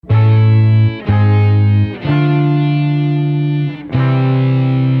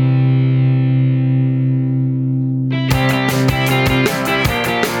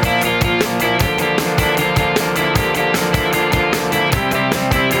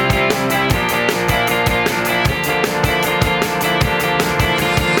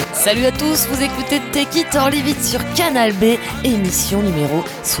Salut à tous, vous écoutez Take It or Leave It sur Canal B, émission numéro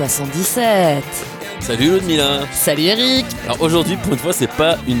 77. Salut Ludmilla. Salut Eric. Alors aujourd'hui, pour une fois, c'est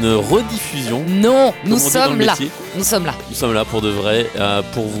pas une rediffusion. Non, nous sommes là. Nous sommes là pour de vrai.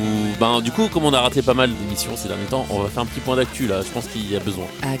 Pour vous. Du coup, comme on a raté pas mal d'émissions ces derniers temps, on va faire un petit point d'actu là. Je pense qu'il y a besoin.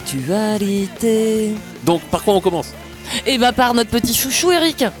 Actualité. Donc, par quoi on commence ? Et par notre petit chouchou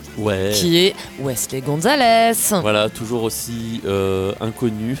Eric. Ouais. Qui est WESLEY GONZALEZ. Voilà, toujours aussi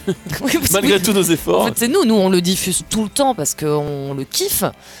inconnu. Oui, Malgré tous nos efforts. En fait, c'est nous on le diffuse tout le temps parce qu'on le kiffe.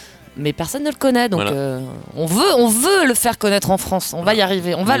 Mais personne ne le connaît, donc voilà. On veut le faire connaître en France. On va y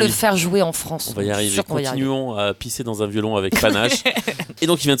arriver, on va le faire jouer en France. On va y arriver, continuons à pisser dans un violon avec panache. Et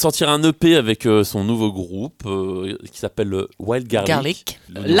donc il vient de sortir un EP avec son nouveau groupe qui s'appelle Wild Garlic.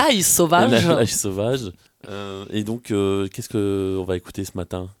 L'ail sauvage. L'ail sauvage. Et donc qu'est-ce qu'on va écouter ce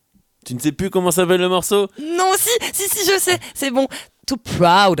matin ? Tu ne sais plus comment s'appelle le morceau ? Non, si, je sais, c'est bon. Too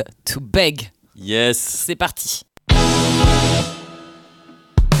proud to beg. Yes. C'est parti.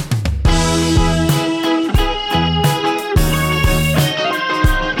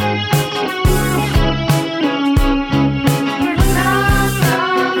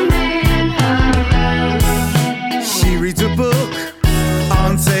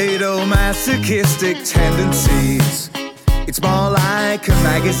 Masochistic tendencies. It's more like a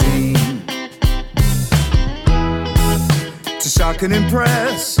magazine to shock and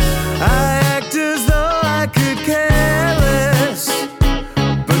impress. I act as though I could care less,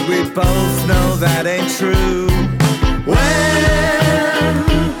 but we both know that ain't true. When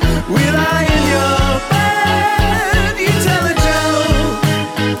we lie in your bed, you tell a joke,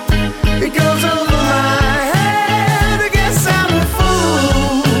 it goes over my head. I guess I'm a fool.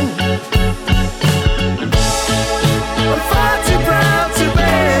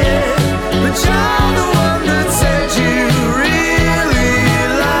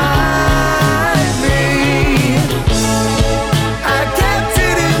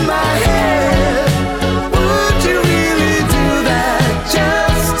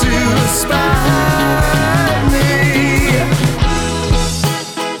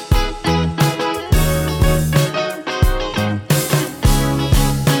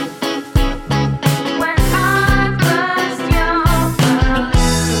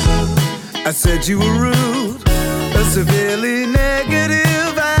 I said you were rude, a severely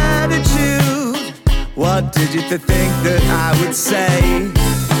negative attitude. What did you think that I would say?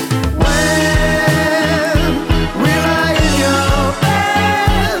 When we lie in your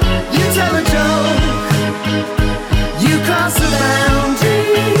bed, you tell a joke, you cross a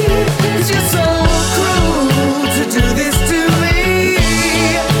boundary, 'cause you're so cruel to do this to me.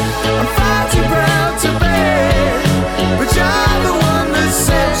 I'm far too proud to beg, but you're the one that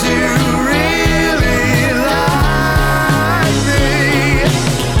said you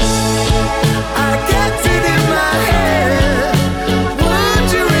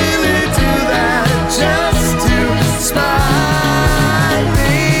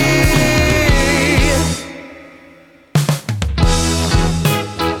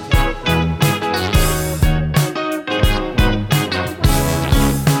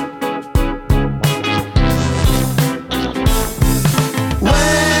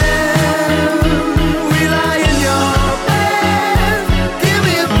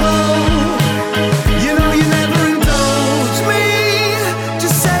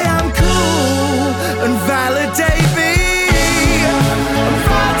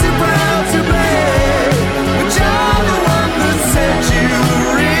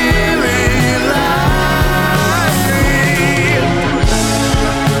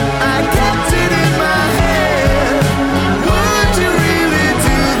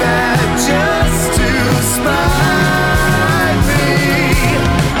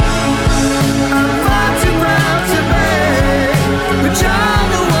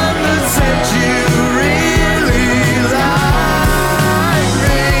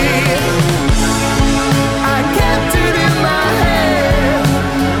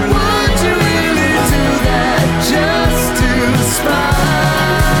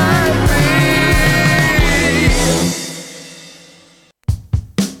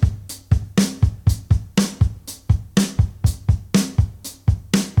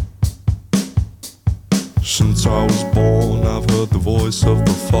Since I was born, I've heard the voice of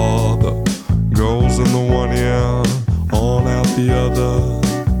the Father. Goes in the one ear, on out the other.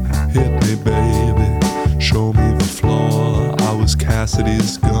 Hit me, baby, show me the floor. I was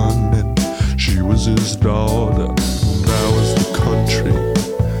Cassidy's gun and she was his daughter. And I was the country,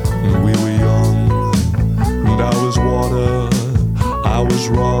 and we were young. And I was water, I was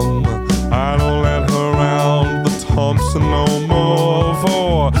rum. I don't let her round the Thompson no more,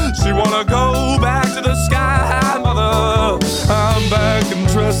 for door. She wanna go back to the sky, mother. I'm back in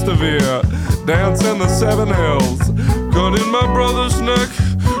Trestavere, dancing the 7 L's, cutting my brother's neck,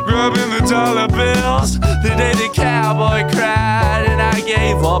 grabbing the dollar bills. The day the cowboy cried and I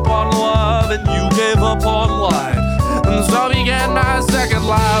gave up on love and you gave up on life. And so began my second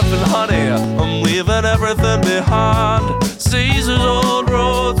life, and honey, I'm leaving everything behind. Caesar's old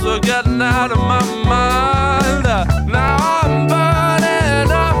roads are getting out of my mind. Now I'm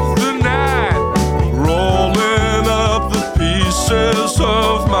burning up the night, rolling up the pieces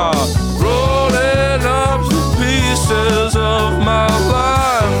of my, rolling up the pieces of my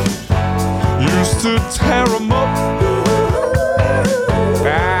life. Used to tear 'em up,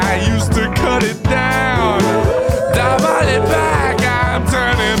 I used to cut it down. Divide it back, I'm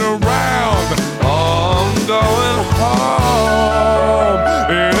turning around. I'm going home.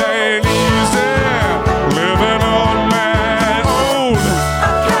 It ain't easy living on my own.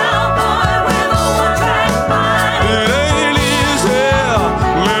 A cowboy with a one-track mind. It ain't easy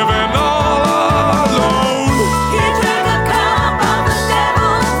living all alone. He drank a cup of the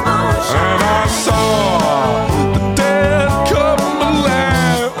devil's moonshine. And I saw the dead come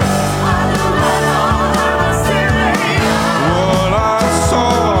alive. What I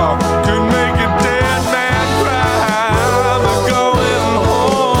saw could make a dead man cry. I'm going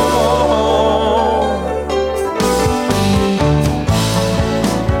home.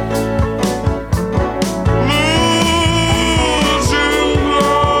 Losing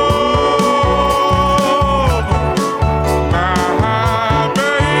love. My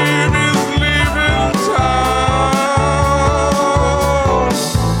baby's leaving town.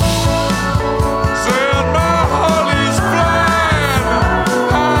 Said my Holly's flying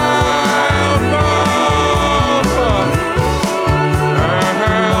high above,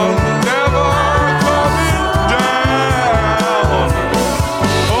 and never coming down.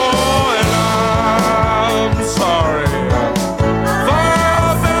 Oh, and I'm sorry for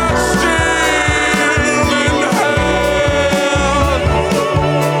the still in hell.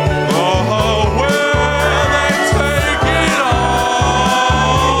 Oh, where they take it all.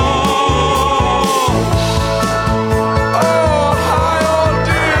 Oh, how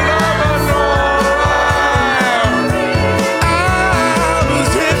did I know I was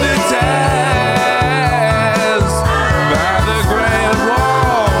hypnotized by the Great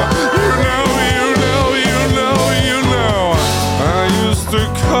Wall? You know. I used to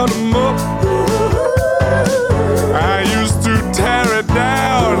cut 'em up, I used to tear it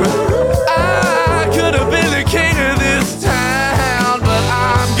down. I could have been the king of this town, but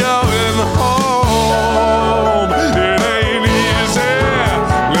I'm going home. It ain't easy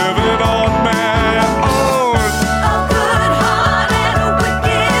living on my own. A good heart and a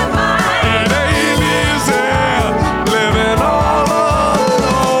wicked mind. It ain't easy living all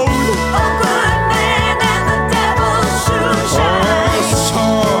alone. A good man and the devil's shoe I shine.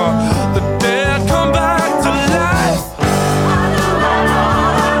 saw the dead come back to life.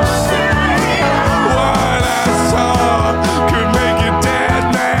 What I saw could make a dead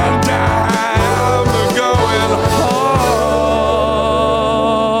man die. I'm going home.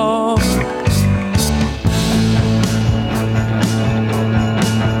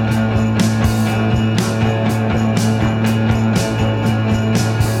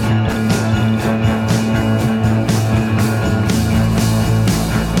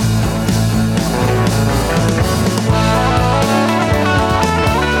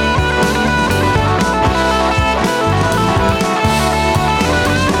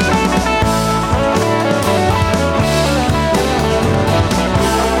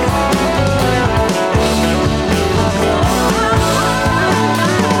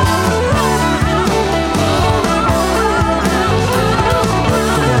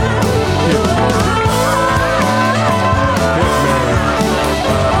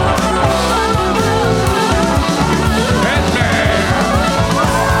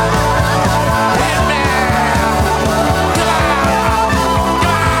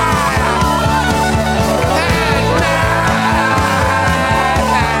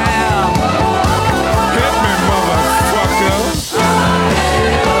 Hit me, motherfucker.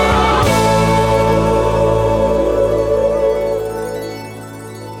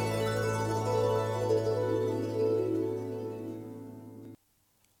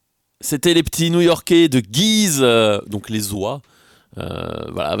 C'était les petits New-Yorkais de GEESE, donc les oies,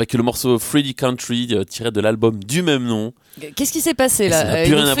 voilà, avec le morceau Freddie Country tiré de l'album du même nom. Qu'est-ce qui s'est passé Ça n'a là?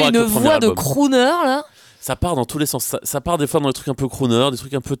 plus Ils rien ont à fait voir avec une le premier voix de album. crooner là. Ça part dans tous les sens. Ça part des fois dans des trucs un peu crooner, des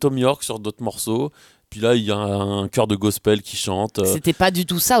trucs un peu Tom York sur d'autres morceaux. Puis là, il y a un chœur de gospel qui chante. C'était pas du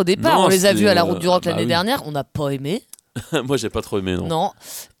tout ça au départ. Non, On les a c'était, vus à la Route du Rock bah l'année oui. dernière. On n'a pas aimé. Moi, j'ai pas trop aimé, non. Non.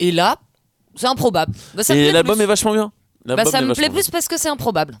 Et là, c'est improbable. Bah, ça me Et plaît l'album plus. est vachement bien. Bah, ça me plaît vachement plus parce que c'est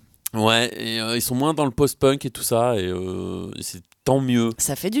improbable. bien. Ouais, et ils sont moins dans le post-punk et tout ça, et c'est tant mieux.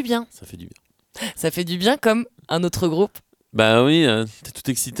 Ça fait du bien. Ça fait du bien. Ça fait du bien comme un autre groupe. Bah oui, t'es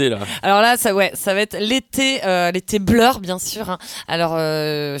tout excité là. Alors là, ça va être l'été Blur, bien sûr. Hein. Alors,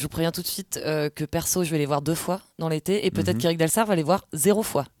 je vous préviens tout de suite que perso, je vais les voir 2 fois dans l'été, et peut-être qu'Eric Delsart va les voir 0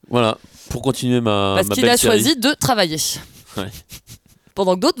 fois. Voilà, pour continuer Parce ma qu'il belle a série. choisi de travailler. Ouais.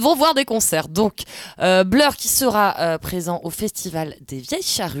 Pendant que d'autres vont voir des concerts. Donc, Blur qui sera présent au Festival des Vieilles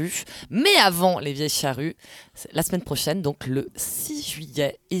Charrues. Mais avant les Vieilles Charrues, la semaine prochaine, donc le 6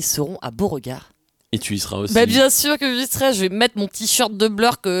 juillet, ils seront à Beauregard. Et tu y seras aussi. Bah, bien sûr que j'y serai. Je vais mettre mon t-shirt de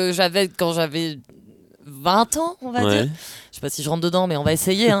Blur que j'avais quand j'avais 20 ans, on va dire. Je sais pas si je rentre dedans, mais on va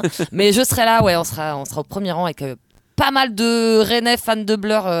essayer. Hein. Mais je serai là, ouais, on sera au premier rang avec pas mal de Rennais fans de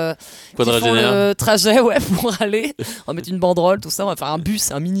Blur qui font le trajet pour aller. On va mettre une banderole, tout ça. On va faire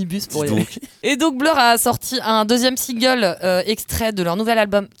un mini-bus pour y aller. Et donc Blur a sorti un 2e single extrait de leur nouvel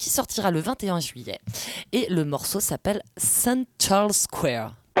album qui sortira le 21 juillet. Et le morceau s'appelle St. Charles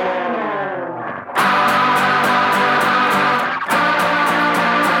Square.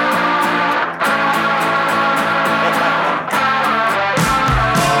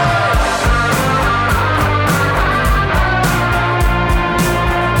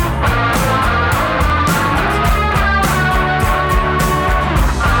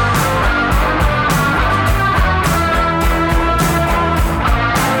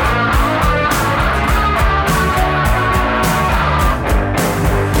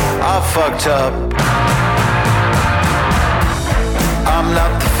 Fucked up. I'm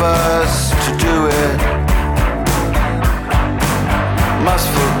not the first to do it. Must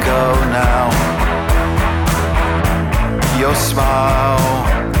forgo now. Your smile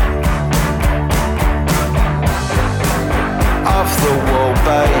off the wall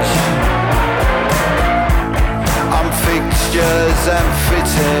beige. I'm fixtures and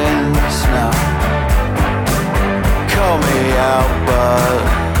fittings now. Call me out,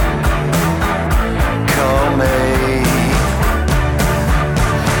 but me,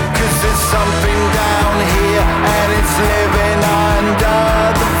 'cause there's something down here and it's living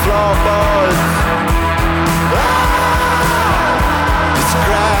under the floorboards. It's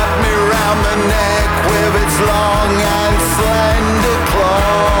grabbed me round the neck with its long and slender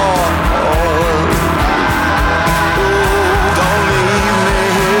claws. Don't leave me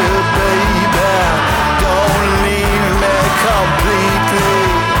here, baby. Don't leave me completely.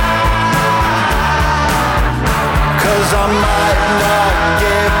 'Cause I might not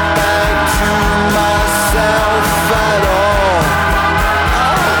get back to myself at all.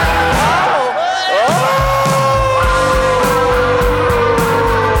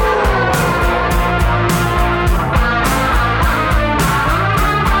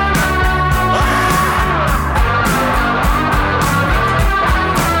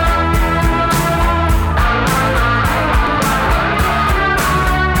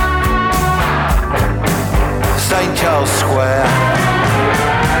 St. Charles Square.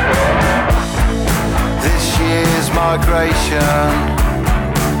 This year's migration.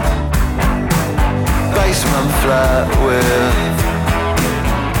 Basement flat with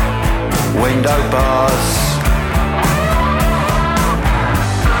window bars.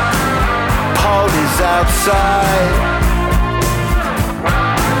 Parties outside.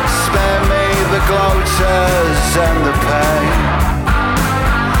 Spare me the gloaters and the pain.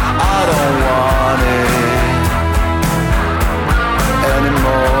 I don't want it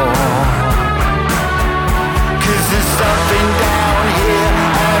anymore. 'Cause there's something down here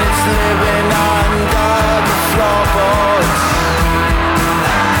and it's living under the floorboards.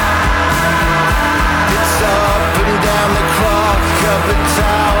 It's up and down the clock of the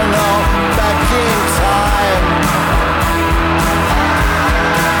town, all back in time.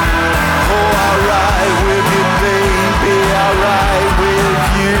 Oh, I'll ride with you, baby, I'll ride with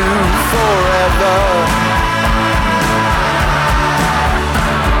you forever.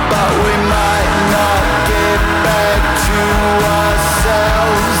 But we might not get back to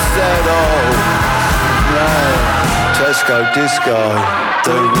ourselves at all. No, Tesco disco.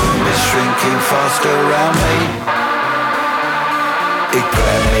 The room is shrinking fast around me. It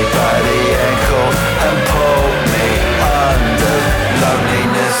grabbed me by the ankle and pulled me under.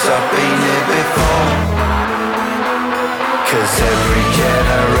 Loneliness, I've been here before. 'Cause every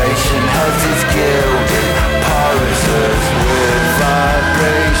generation has its gilded poses with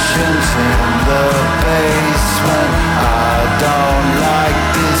vibrations in the basement. I don't like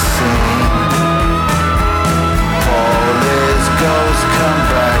this scene. All his ghosts come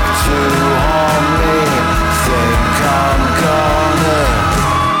back to haunt me. Think I'm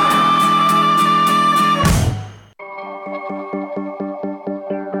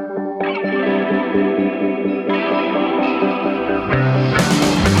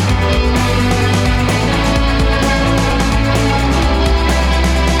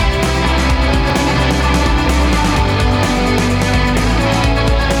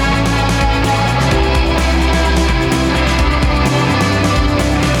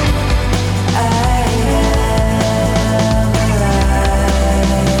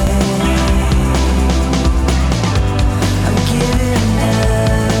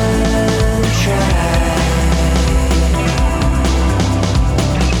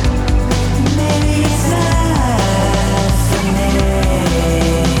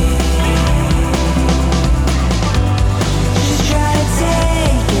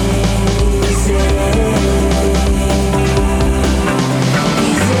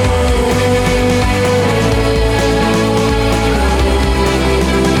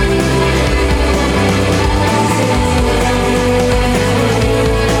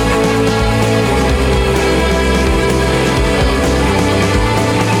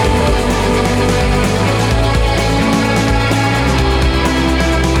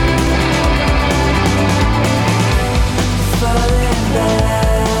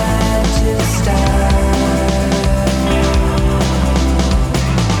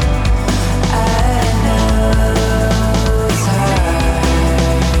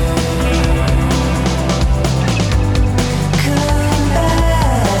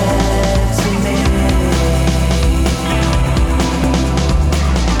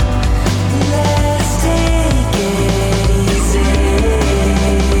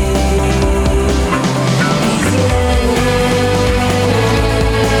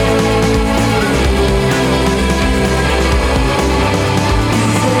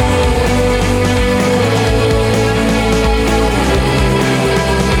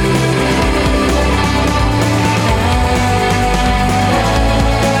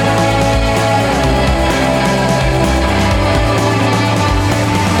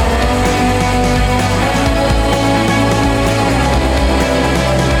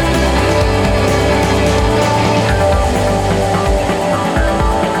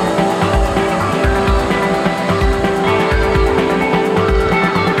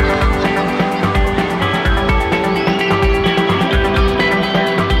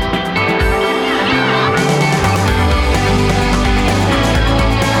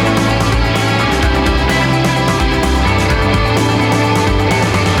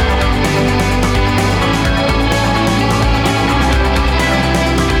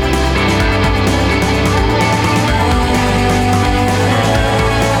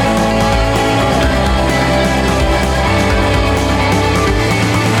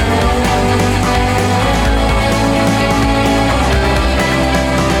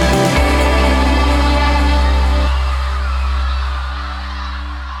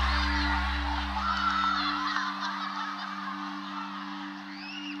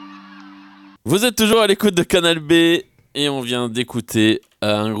Vous êtes toujours à l'écoute de Canal B et on vient d'écouter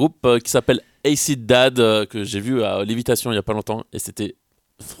un groupe qui s'appelle Acid Dad que j'ai vu à Lévitation il y a pas longtemps et c'était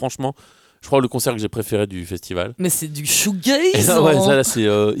franchement, je crois, le concert que j'ai préféré du festival. Mais c'est du shoegaze. Et là, ouais, ça, là, c'est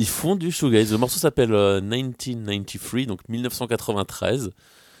ils font du shoegaze. Le morceau s'appelle 1993, donc 1993.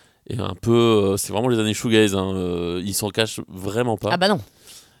 Et un peu, c'est vraiment les années shoegaze. Ils s'en cachent vraiment pas. Ah bah non.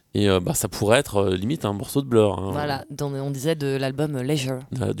 Et ça pourrait être limite un morceau de Blur. Voilà, on disait de l'album Leisure.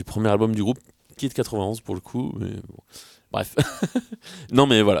 Du premier album du groupe, qui est de 91 pour le coup. Mais bon. Bref. Non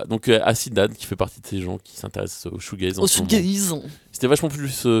mais voilà, donc Acid Dad qui fait partie de ces gens qui s'intéressent au shoegaze. Au shoegaze. C'était vachement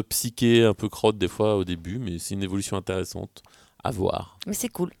plus psyché, un peu crotte des fois au début, mais c'est une évolution intéressante à voir. Mais c'est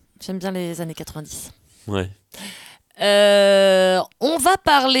cool, j'aime bien les années 90. Ouais. On va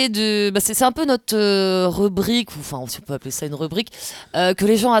parler de... c'est un peu notre rubrique, enfin si on peut appeler ça une rubrique, que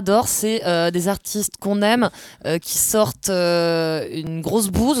les gens adorent, c'est des artistes qu'on aime, qui sortent une grosse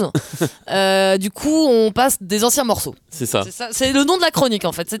bouse. Du coup, on passe des anciens morceaux. C'est ça. C'est le nom de la chronique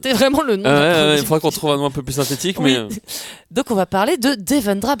en fait, c'était vraiment le nom de la chronique. Il faudra qu'on trouve un nom un peu plus synthétique. Oui. Mais... Donc on va parler de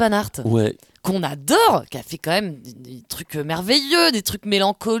Devendra Banhart. Ouais. Qu'on adore, qui a fait quand même des trucs merveilleux, des trucs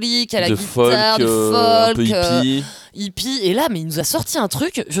mélancoliques à la de guitare, folk, de folk, un peu hippie. Et là, mais il nous a sorti un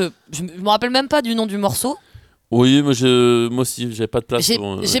truc, je me rappelle même pas du nom du morceau. Oui, moi aussi, j'avais pas de place.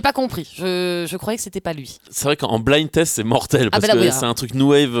 J'ai pas compris, je croyais que c'était pas lui. C'est vrai qu'en blind test, c'est mortel, parce que c'est un truc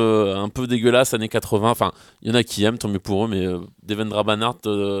new wave un peu dégueulasse, années 80. Enfin, il y en a qui aiment, tant mieux pour eux, mais Devendra Banhart...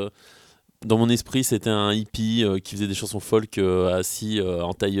 dans mon esprit, c'était un hippie qui faisait des chansons folk assis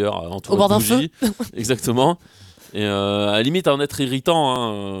en tailleur, entouré au bord de d'un feu. Exactement. Et à la limite, à en être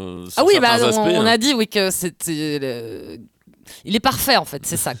irritant. Ah oui, aspects, on a dit que c'était. Il est parfait en fait,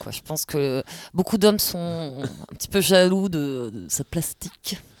 c'est ça quoi. Je pense que beaucoup d'hommes sont un petit peu jaloux de sa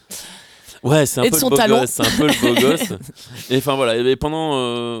plastique. Ouais, c'est un peu de son le beau talent. gosse, c'est un peu le beau gosse. Et enfin voilà, et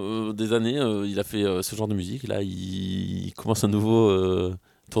pendant des années, il a fait ce genre de musique. Là, il commence un nouveau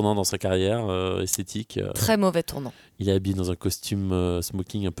tournant dans sa carrière esthétique. Très mauvais tournant. Il est habillé dans un costume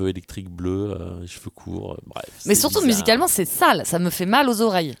smoking un peu électrique bleu, cheveux courts, bref. Mais surtout bizarre. Musicalement, c'est sale, ça me fait mal aux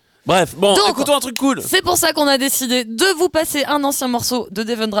oreilles. Bref, bon, donc, écoutons un truc cool. C'est pour ça qu'on a décidé de vous passer un ancien morceau de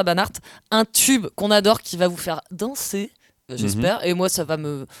Devendra Banhart, un tube qu'on adore qui va vous faire danser. J'espère, et moi ça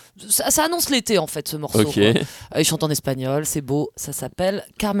annonce l'été en fait ce morceau. Okay. Il chante en espagnol, c'est beau, ça s'appelle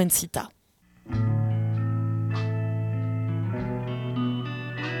Carmensita.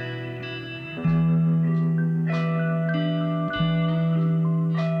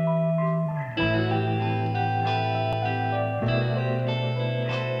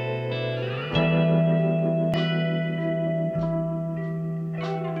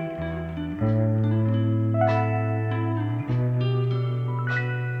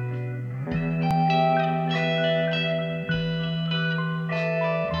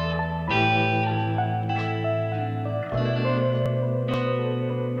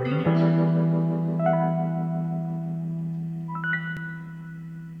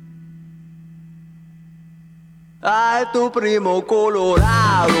 Ay, tu primo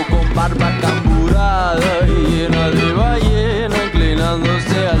colorado con barba camburada y llena de ballena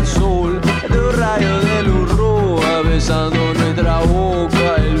inclinándose al sol. De un rayo de luz roja besando nuestra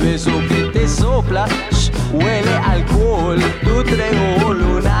boca, el beso que te sopla, huele a alcohol. Tus tres ojos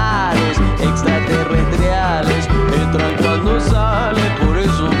lunares extraterrestriales entran cuando sale, por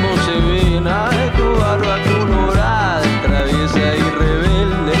eso no se ve nada de tu barba colorada, traviesa y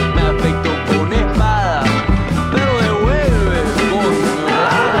rebelde, me afecto con espada.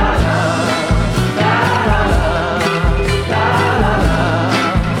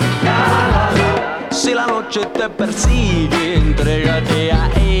 Te persigue, entrégate a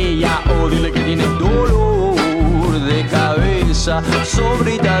ella o dile que tienes dolor de cabeza,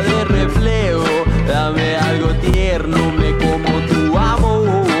 sobrita de reflejo, dame algo tierno, me como tu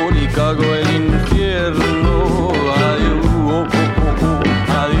amor y cago el infierno. Adiós,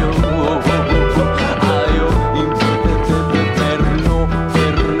 adiós, adiós, eterno,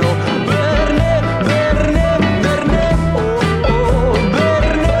 eterno, verne, verne, verne, oh, oh,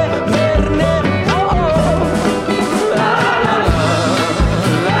 verne, verne.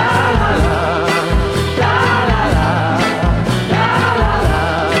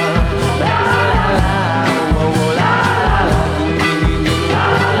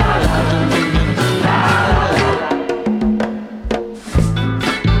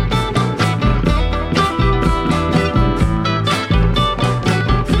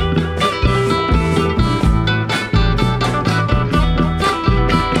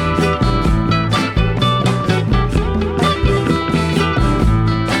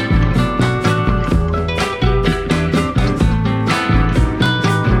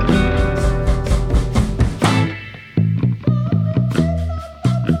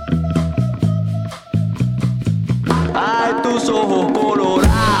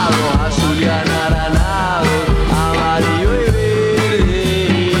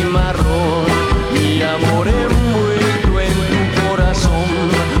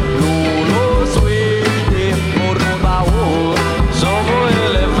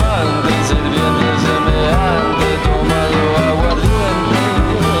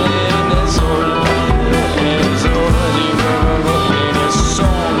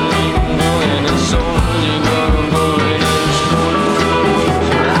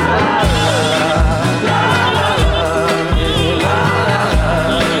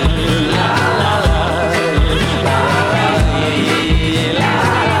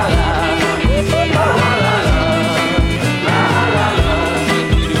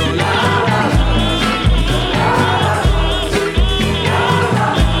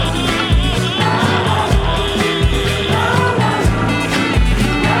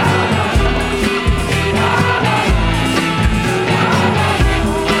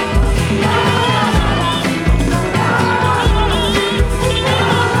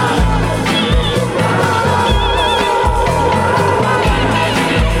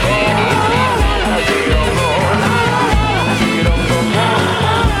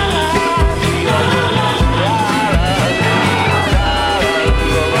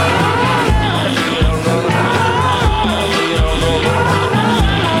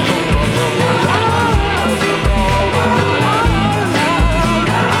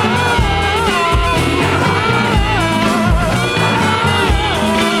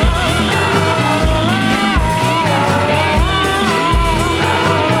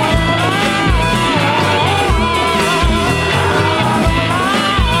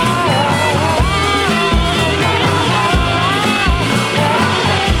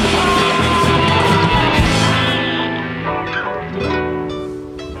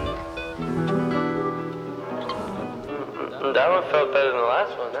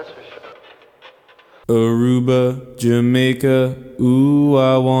 Aruba, Jamaica, ooh,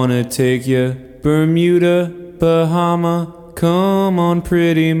 I wanna take ya. Bermuda, Bahama, come on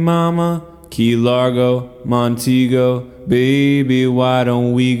pretty mama. Key Largo, Montego, baby, why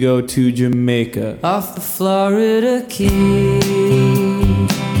don't we go to Jamaica? Off the Florida Keys,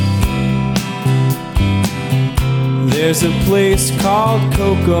 there's a place called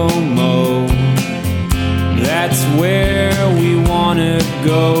Kokomo. That's where we wanna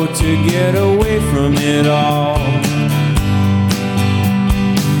go to get away from it all.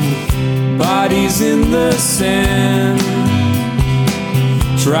 Bodies in the sand,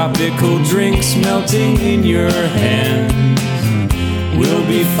 tropical drinks melting in your hands. We'll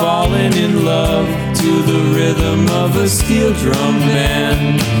be falling in love to the rhythm of a steel drum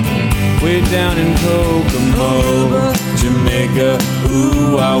band. Way down in Kokomo, Jamaica,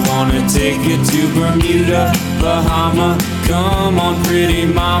 ooh, I wanna take you to Bermuda, Bahama, come on pretty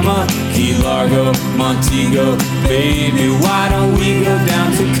mama. Key Largo, Montego, baby, why don't we go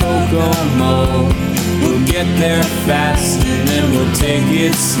down to Kokomo? We'll get there fast and then we'll take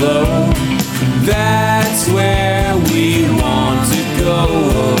it slow. That's where we want to go,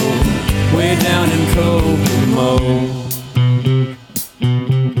 way down in Kokomo.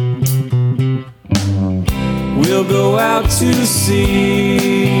 We'll go out to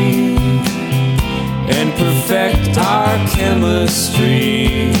sea and perfect our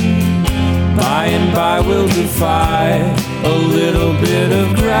chemistry. By and by we'll defy a little bit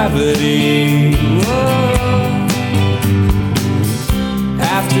of gravity. Whoa.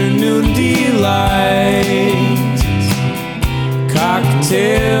 Afternoon delight,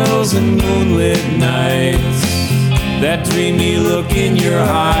 cocktails and moonlit nights. That dreamy look in your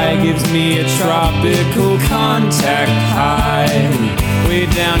eye gives me a tropical contact high. Way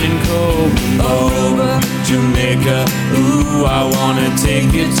down in Kokomo, Jamaica, ooh, I wanna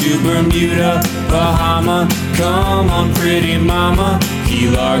take you to Bermuda, Bahama, come on pretty mama. Key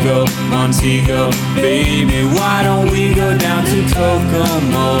Largo, Montego, baby, why don't we go down to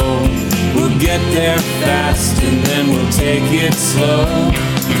Kokomo? We'll get there fast and then we'll take it slow.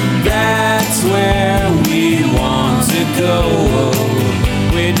 That's where we want to go,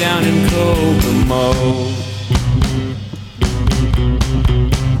 way down in Kokomo.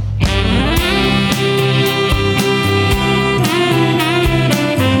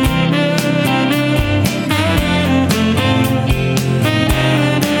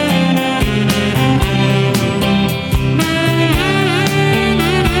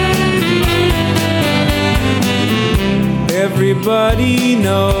 Everybody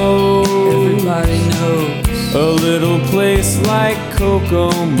knows a little place like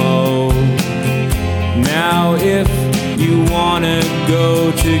Kokomo. Now if you wanna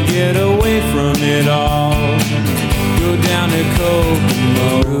go to get away from it all, go down to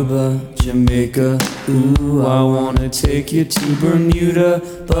Kokomo. Aruba, Jamaica, ooh, I wanna take you to Bermuda,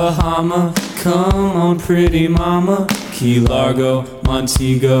 Bahama, come on pretty mama. Key Largo,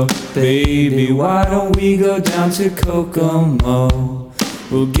 Montego, baby, why don't we go down to Kokomo?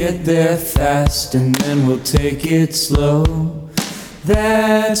 We'll get there fast and then we'll take it slow.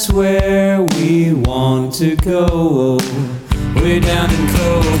 That's where we want to go, way down in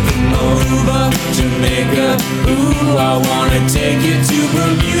Kokomo. Aruba, Jamaica, ooh, I wanna take you to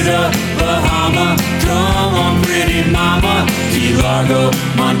Bermuda, Bahama, come on pretty mama. Key Largo,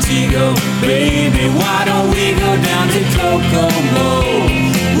 Montego, baby, why don't we go down to Kokomo?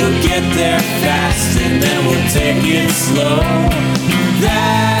 We'll get there fast and then we'll take it slow.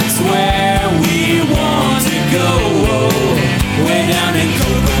 That's where we want to go, way down in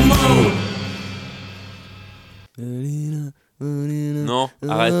Kokomo. Non,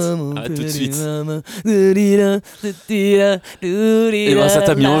 arrête tout de suite. Et ben ça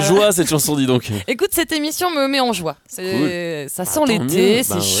t'a mis en joie cette chanson, dis donc. Écoute, cette émission me met en joie. Cool. Ça sent l'été,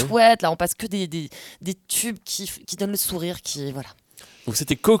 c'est chouette. Là, on passe que des tubes qui donnent le sourire, qui voilà. Donc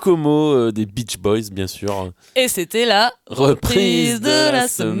c'était Kokomo des Beach Boys, bien sûr. Et c'était la reprise de la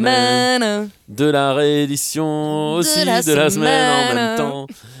semaine. De la réédition aussi de la semaine en même temps.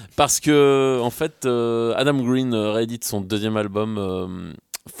 Parce que, en fait, Adam Green réédite son deuxième album,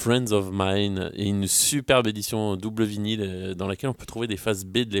 Friends of Mine, et une superbe édition double vinyle dans laquelle on peut trouver des phases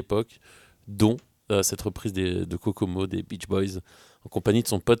B de l'époque, dont cette reprise de Kokomo des Beach Boys, en compagnie de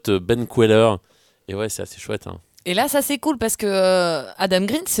son pote Ben Queller. Et ouais, c'est assez chouette, hein. Et là, ça c'est cool parce que Adam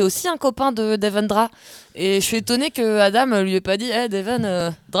Green, c'est aussi un copain de Devendra. Et je suis étonné que Adam lui ait pas dit hey,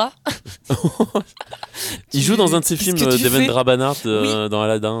 Devendra. Il joue dans un de ses films, Devendra Banhart, dans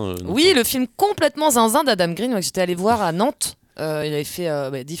Aladdin. Oui, le film complètement zinzin d'Adam Green, que j'étais allé voir à Nantes. Il avait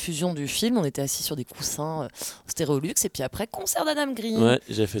fait diffusion du film, on était assis sur des coussins Stéréolux, et puis après, concert d'Adam Green. Ouais,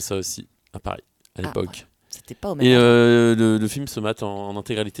 j'ai fait ça aussi, à Paris. à l'époque. C'était pas au même Et âge. le film se mate en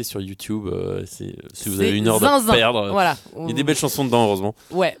intégralité sur YouTube. Si vous avez une heure zinzin. de perdre, Voilà. il y a des belles chansons dedans, heureusement.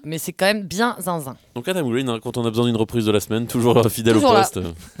 Ouais, mais c'est quand même bien zinzin. Donc Adam Green, quand on a besoin d'une reprise de la semaine, toujours fidèle Toujours au là. poste.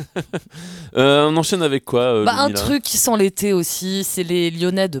 On enchaîne avec quoi Un Ludmilla truc qui sent l'été aussi, c'est les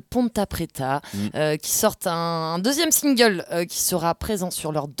Lyonnais de PONTA, PRETA qui sortent un deuxième single qui sera présent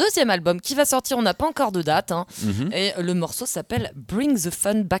sur leur deuxième album qui va sortir, on n'a pas encore de date, hein, et le morceau s'appelle Bring the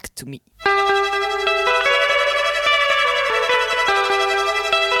Fun Back to Me.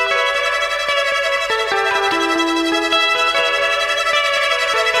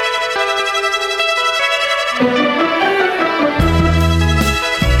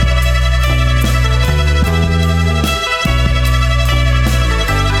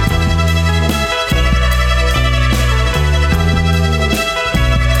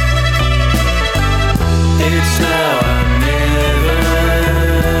 It's now or never.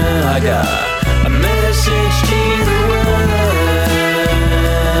 I got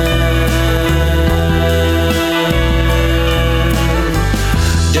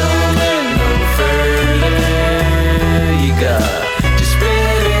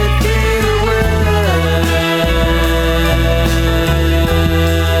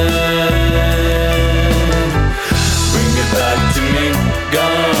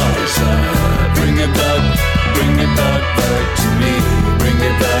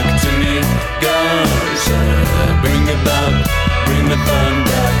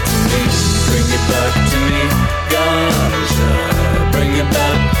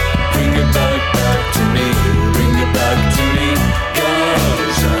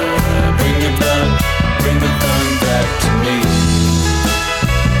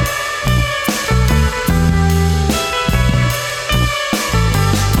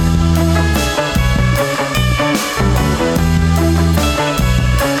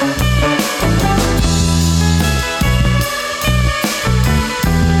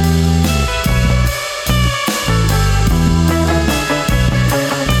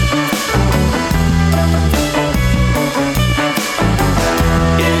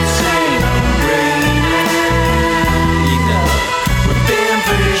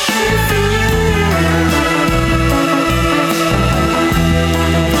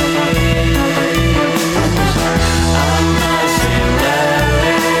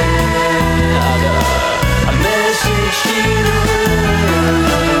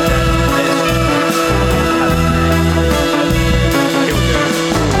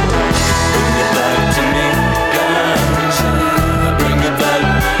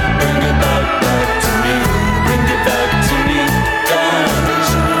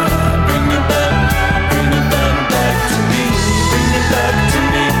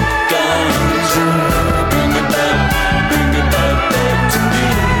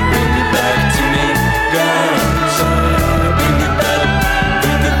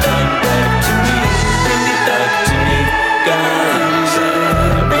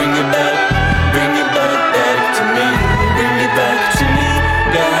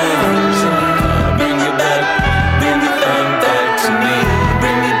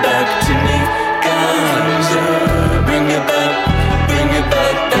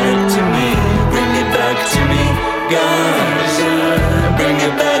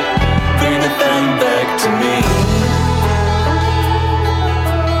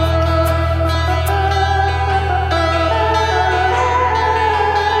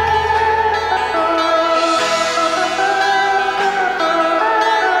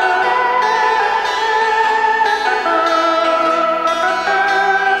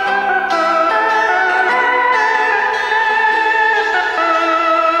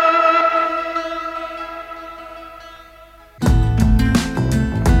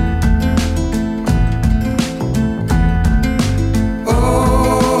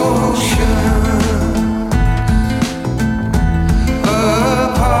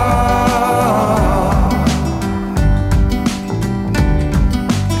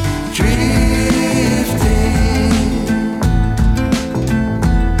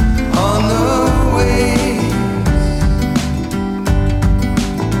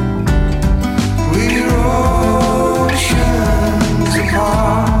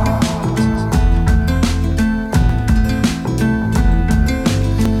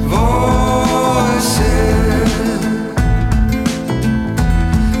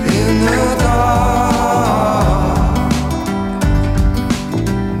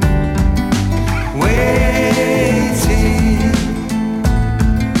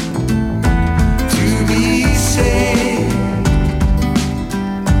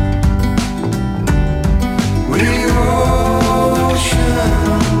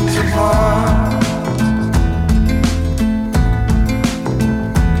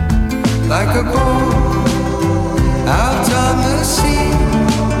like a boat out on the sea.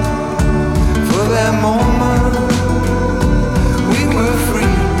 For that moment we were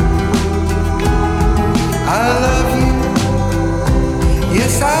free. I love you,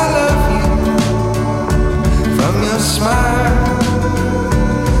 yes I love you. From your smile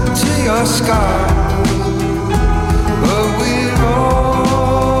to your scars, but we're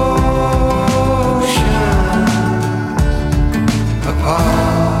oceans apart.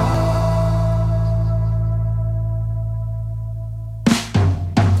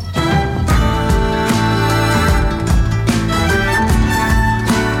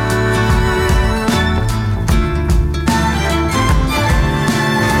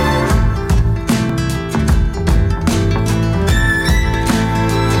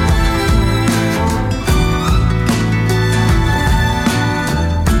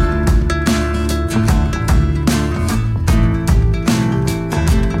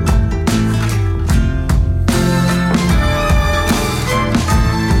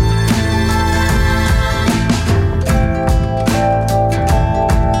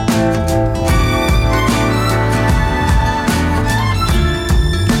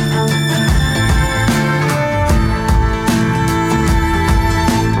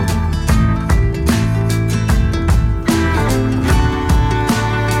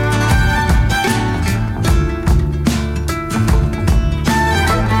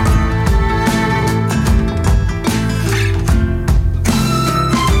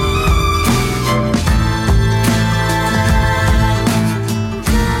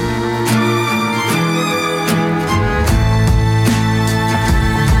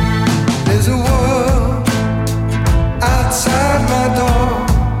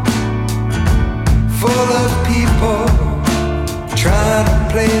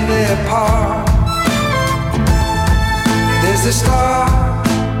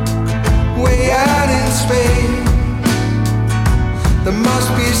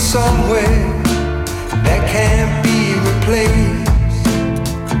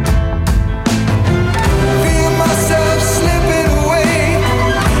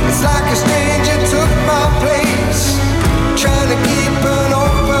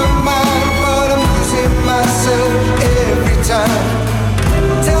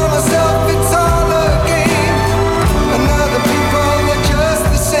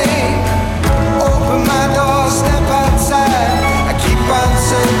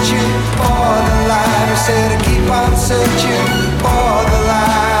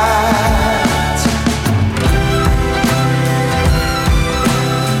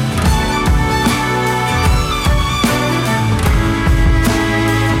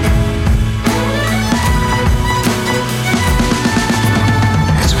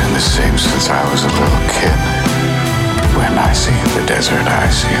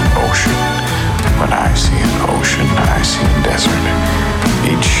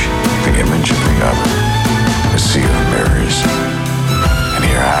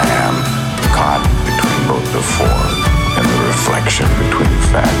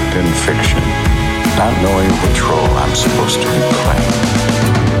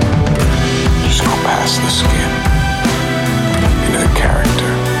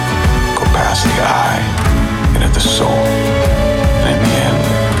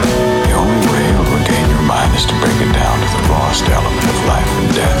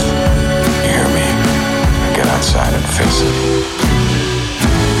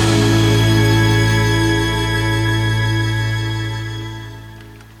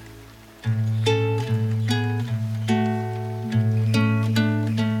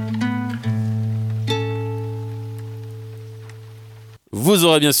 Vous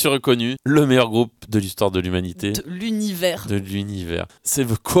aurez bien sûr reconnu le meilleur groupe de l'histoire de l'humanité. De l'univers. De l'univers. C'est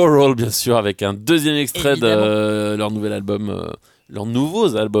The Coral, bien sûr, avec un deuxième extrait de leur nouvel album, leurs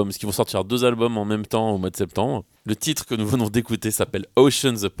nouveaux albums, parce qu'ils vont sortir 2 albums en même temps au mois de septembre. Le titre que nous venons d'écouter s'appelle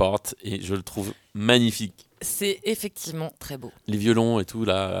Oceans Apart et je le trouve magnifique. C'est effectivement très beau. Les violons et tout,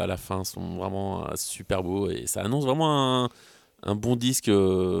 là, à la fin, sont vraiment super beaux et ça annonce vraiment un bon disque.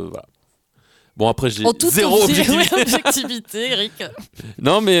 Voilà. Bon, après, j'ai zéro objectivité, Eric.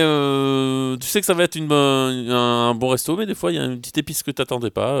 Non, mais tu sais que ça va être un bon resto, mais des fois, il y a une petite épice que tu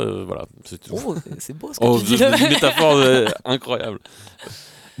n'attendais pas. Voilà, c'est tout. Oh, c'est beau ce que tu dis. Une métaphore incroyable.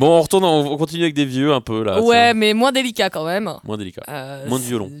 Bon, on continue avec des vieux un peu là. Ouais, mais moins délicat quand même. Moins délicat. Moins de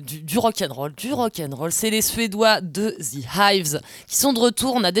violon. Du rock'n'roll, C'est les Suédois de The Hives qui sont de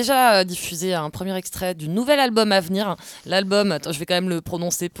retour. On a déjà diffusé un premier extrait du nouvel album à venir. L'album, attends, je vais quand même le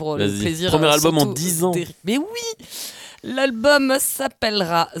prononcer pour le plaisir. Premier album en 10 ans. Mais oui, l'album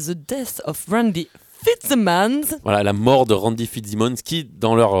s'appellera The Death of Randy Fitzsimmons. Voilà, la mort de Randy Fitzsimmons, qui,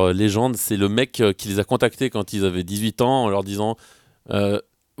 dans leur légende, c'est le mec qui les a contactés quand ils avaient 18 ans en leur disant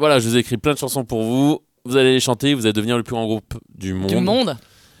voilà, je vous ai écrit plein de chansons pour vous, vous allez les chanter, vous allez devenir le plus grand groupe du monde. Donc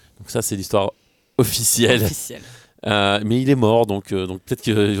ça, c'est l'histoire officielle. Mais il est mort, donc peut-être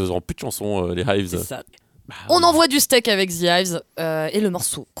qu'ils n'auront plus de chansons, les Hives. C'est ça. On envoie du steak avec The Hives et le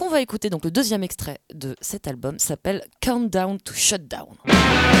morceau qu'on va écouter, donc le deuxième extrait de cet album, s'appelle Countdown to Shutdown.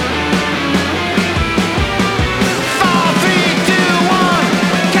 4, 3, 2,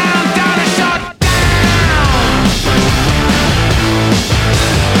 1, countdown to shutdown.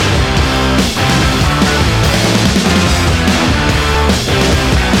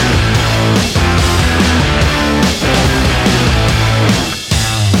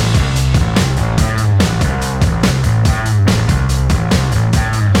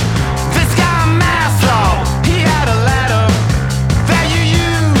 This guy Maslow, he had a ladder that you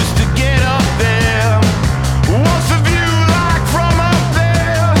used to get up there. What's the view like from up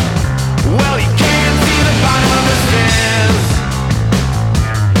there? Well, you can't see the bottom of the stairs.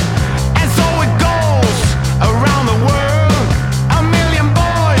 And so it goes around the world. A million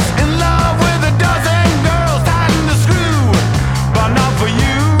boys in love with a dozen girls, tighten the screw, but not for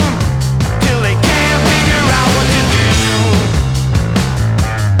you, till they can't figure out what to do.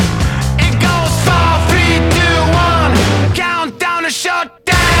 It goes 4, 3, 2, 1, countdown to shutdown.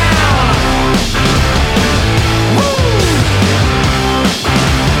 Woo!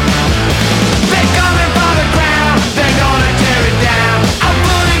 They're coming for the ground, they're gonna tear it down. I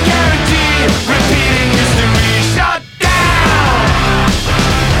fully guarantee, repeating history. Shut down.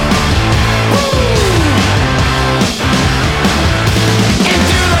 Woo!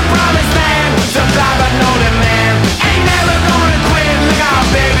 Into the promised land, supply but no demand. Ain't never gonna quit, look out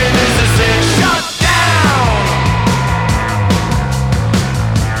baby, this is it. Shut down.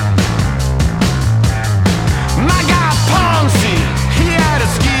 My guy Ponzi, he had a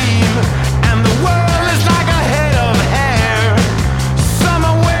scheme, and the world is like a head of hair. Some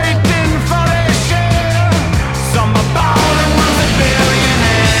are waiting for their share, some are bald and one's a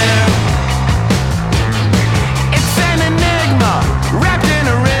billionaire. It's an enigma wrapped in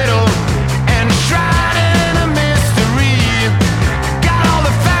a riddle, enshrined in a mystery. Got all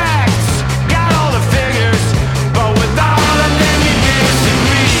the facts, got all the figures, but with all of them you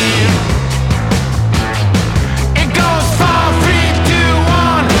disagree. It goes 4, 3, 2,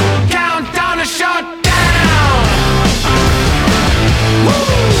 1, countdown to shutdown. Woo!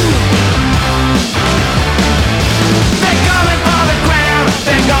 They're coming for the ground,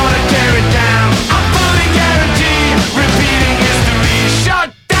 they're gonna tear it down. I fully guarantee, repeating history. Shut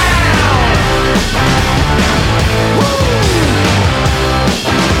down. Woo!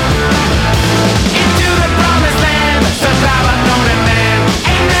 Into the promised land, supply but no demand.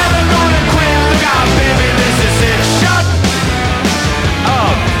 Ain't never gonna quit, look out baby, this is it. Shut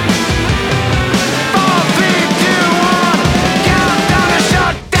up. 4, 3, 2, 1, countdown to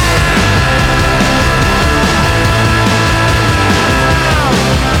shutdown.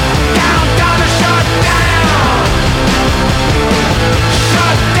 Countdown to shutdown.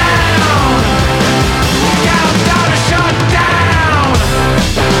 Shutdown. Countdown to shutdown.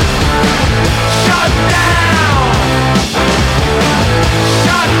 Shutdown.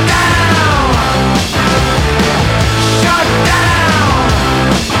 Shutdown. Shutdown.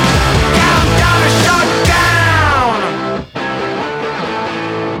 Countdown to shutdown.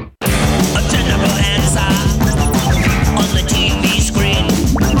 A general answer on the TV screen.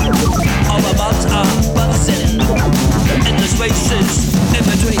 All the bugs are buzzing, and the spaces in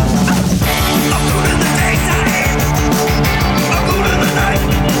between. I'm good in the daytime, I'm good in the night.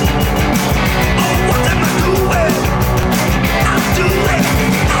 Oh, what am I doing? I'm doing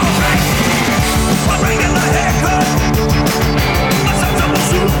alright. I'm bringing the haircut, a sensible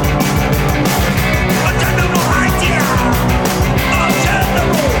suit, a general idea, a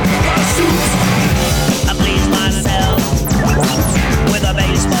general pursuit. I please myself with a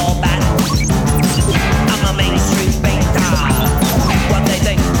baseball bat. I'm a Main Street painter. What they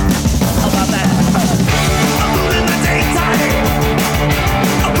think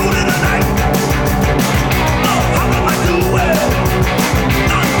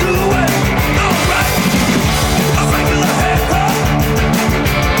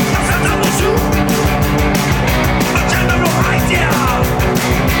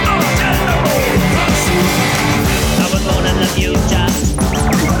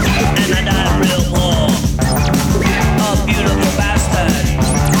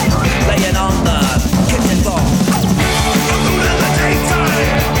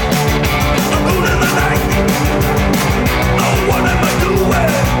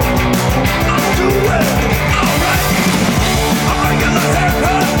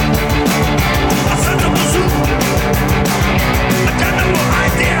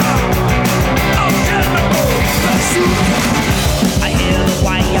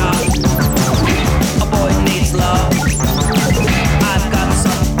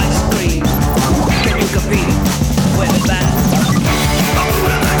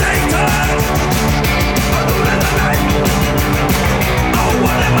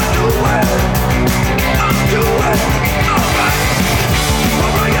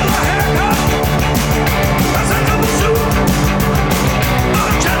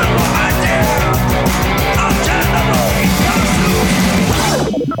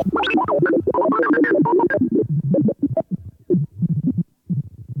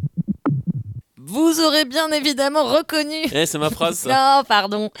Vous aurez bien évidemment reconnu. C'est ma phrase, ça. Non,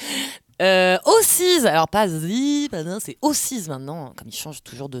 pardon. OSEES, alors pas Z, non, c'est OSEES maintenant, comme ils changent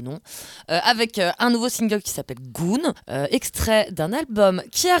toujours de nom, avec un nouveau single qui s'appelle Goon, extrait d'un album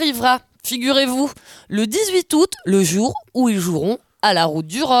qui arrivera, figurez-vous, le 18 août, le jour où ils joueront à la Route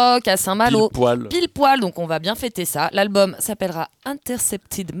du Rock, à Saint-Malo. Pile poil, donc on va bien fêter ça. L'album s'appellera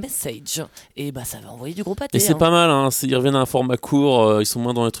Intercepted Message. Et ça va envoyer du gros pâté. Et c'est pas mal, hein. Ils reviennent à un format court, ils sont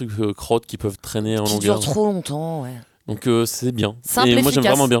moins dans les trucs crottes qui peuvent traîner en longueur. Qui durent trop longtemps, ouais. Donc c'est bien. Simple et moi efficace.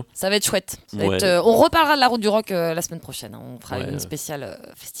 j'aime vraiment bien. Ça va être chouette. On reparlera de la Route du Rock la semaine prochaine. On fera une spéciale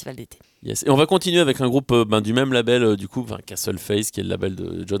festival d'été. Yes. Et on va continuer avec un groupe du même label, Castle Face, qui est le label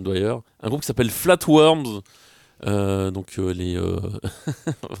de John Dwyer. Un groupe qui s'appelle Flatworms. J'adore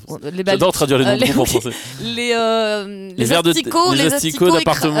traduire les noms de groupes en français. Les asticots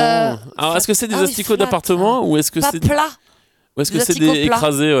d'appartement. Alors est-ce que c'est des asticots d'appartement ou est-ce que c'est plat? Ou est-ce que c'est des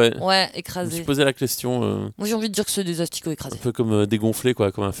écrasés, Ouais, écrasés. Je me suis posé la question. Moi j'ai envie de dire que c'est des asticots écrasés. Un peu comme dégonflés,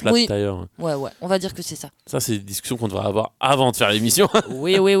 quoi, comme un flat tire. Ouais, on va dire que c'est ça. Ça, c'est des discussions qu'on devrait avoir avant de faire l'émission.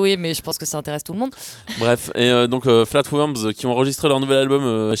 oui, mais je pense que ça intéresse tout le monde. Bref, et donc Flatworms qui ont enregistré leur nouvel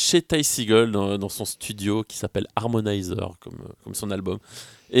album chez Ty Segall dans son studio qui s'appelle Harmonizer, comme son album.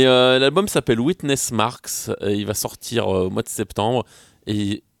 Et l'album s'appelle Witness Marks. Il va sortir au mois de septembre.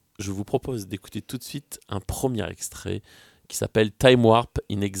 Et je vous propose d'écouter tout de suite un premier extrait qui s'appelle Time Warp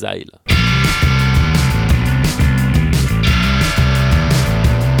in Exile.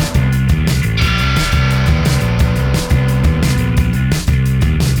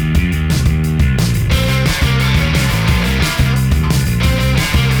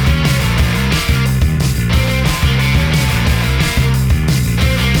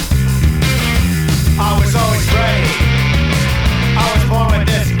 I was always brave. I was born with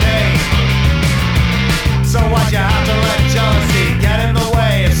this name. So why'd you have to let jealousy get in the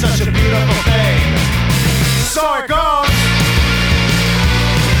way of such a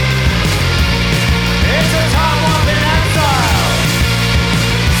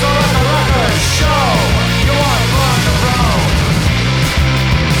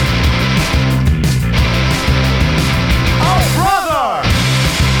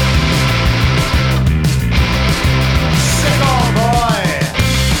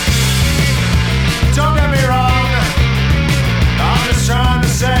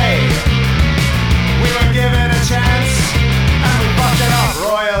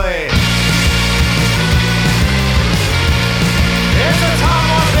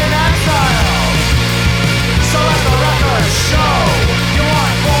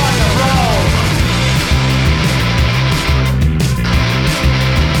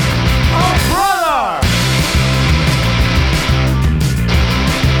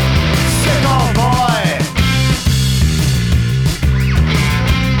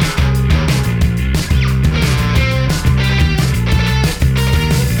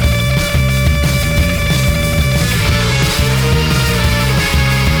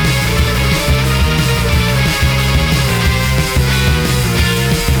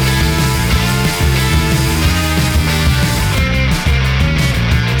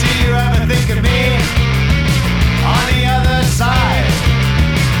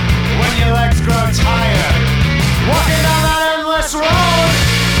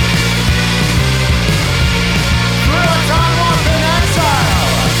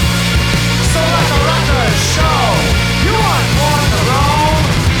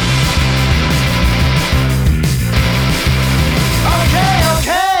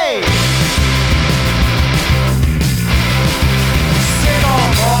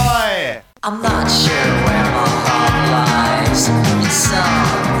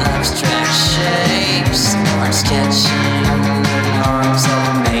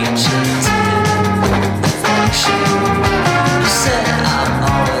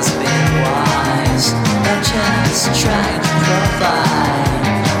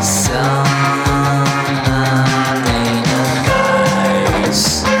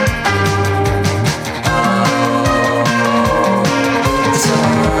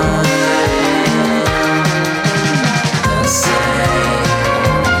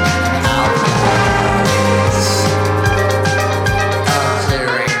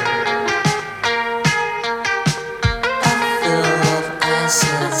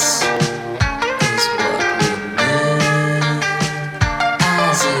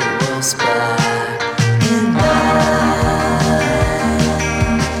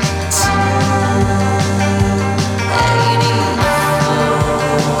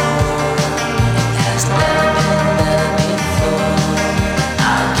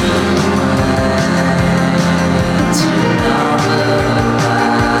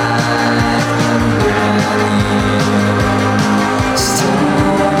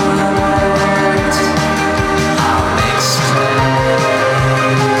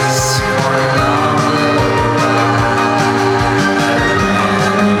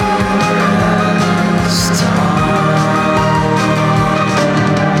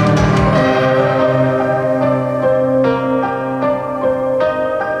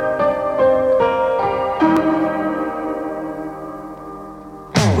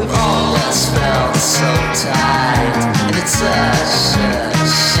We've all just felt so tight, and it's such a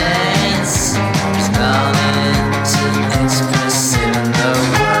shame. There's nothing to express in the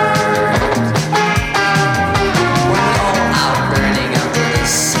world. We're all out burning under the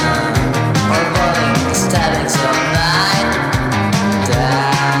sun, or avoiding the stabbings of night.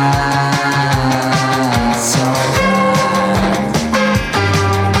 That's alright.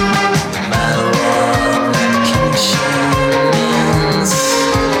 No matter what the condition means,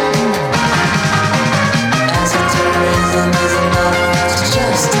 as a terrorism is enough to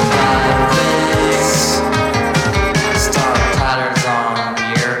justify this. Star patterns on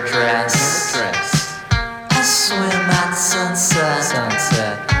your dress. I swim at sunset.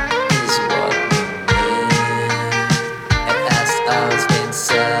 Sunset is what we live. And as I've been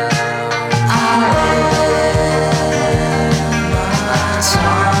said, I live my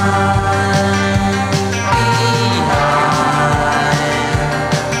time behind.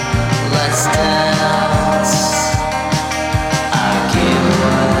 Let's dance. I give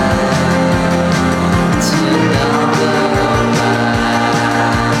way to the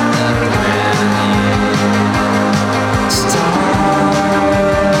brand new start.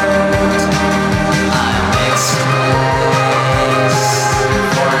 I make space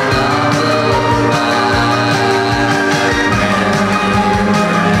for another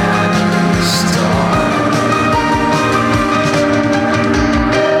brand new start.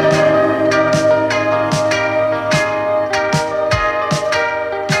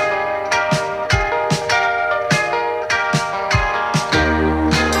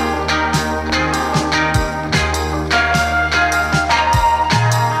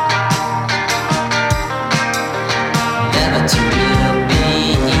 Never to really be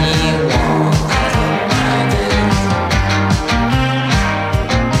one. I don't mind it.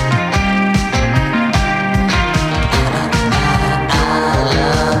 I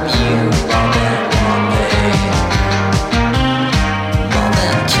love you more than one day, more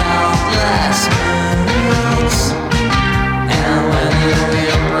than countless moons. And when it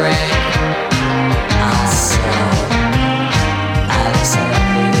will break, I'll say I'll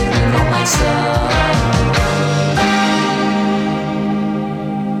accept it on myself.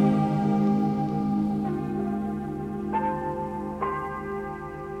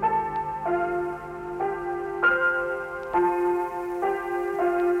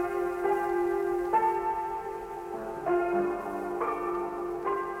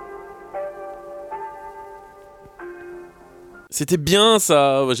 C'était bien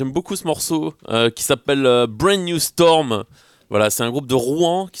ça, ouais, j'aime beaucoup ce morceau qui s'appelle Brand New Storm. Voilà, c'est un groupe de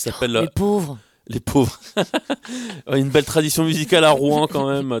Rouen qui s'appelle Les pauvres. Les Pauvres. Ouais, une belle tradition musicale à Rouen quand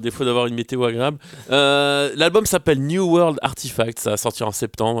même, des fois d'avoir une météo agréable. L'album s'appelle New World Artifact, ça va sortir en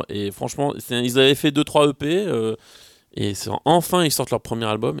septembre et franchement, ils avaient fait 2-3 EP et enfin ils sortent leur premier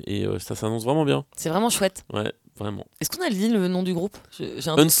album et ça s'annonce vraiment bien. C'est vraiment chouette. Ouais, vraiment. Est-ce qu'on a dit le nom du groupe? J'ai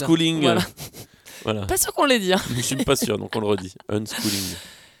un doute, là. Unschooling. Voilà. Voilà. Pas sûr qu'on l'ait dit. Hein. Je suis pas sûr, donc on le redit. Unschooling.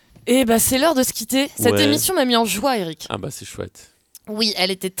 Et bah c'est l'heure de se quitter. Cette Ouais. émission m'a mis en joie, Eric. Ah bah c'est chouette. Oui,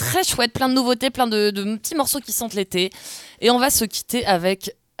 elle était très chouette, plein de nouveautés, plein de petits morceaux qui sentent l'été. Et on va se quitter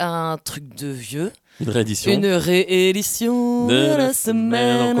avec un truc de vieux. Une réédition. Une réédition de la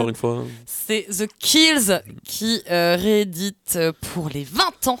semaine. Encore une fois. C'est The Kills qui réédite pour les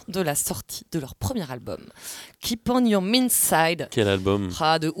 20 ans de la sortie de leur premier album. Keep on your mean side. Quel album.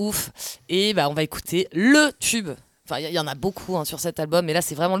 Ah, de ouf. Et bah, on va écouter le tube. Enfin, il y en a beaucoup hein, sur cet album, mais là,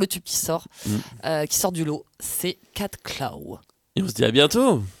 c'est vraiment le tube qui sort du lot. C'est Cat Claw. Et on se dit à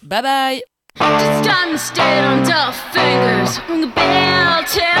bientôt. Bye bye. Just time to stand on dull fingers. Ring the bell,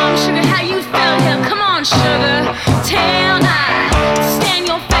 tell sugar how you feel. Yeah, come on, sugar. Tell I stand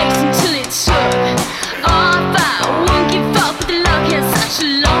your face until it's shook. Off, I won't give up, but the luck has such a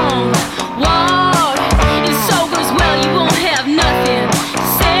long walk. And so goes well, you won't have nothing.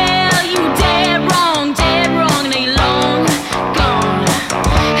 Sell you dead wrong, and they long gone.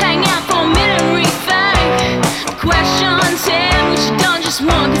 Hang out for a minute and rethink. The question's in, what you done just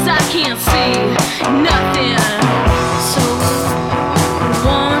one, 'cause I can't see nothing. So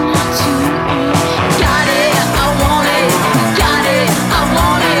 1, 2, 3, got it, I want it, got it.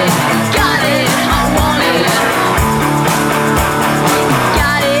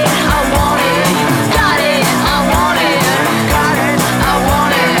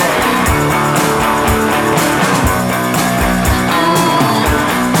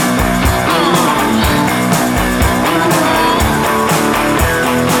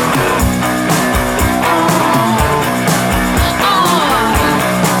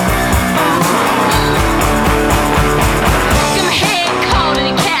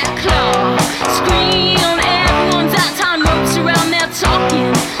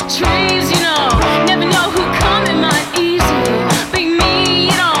 tree.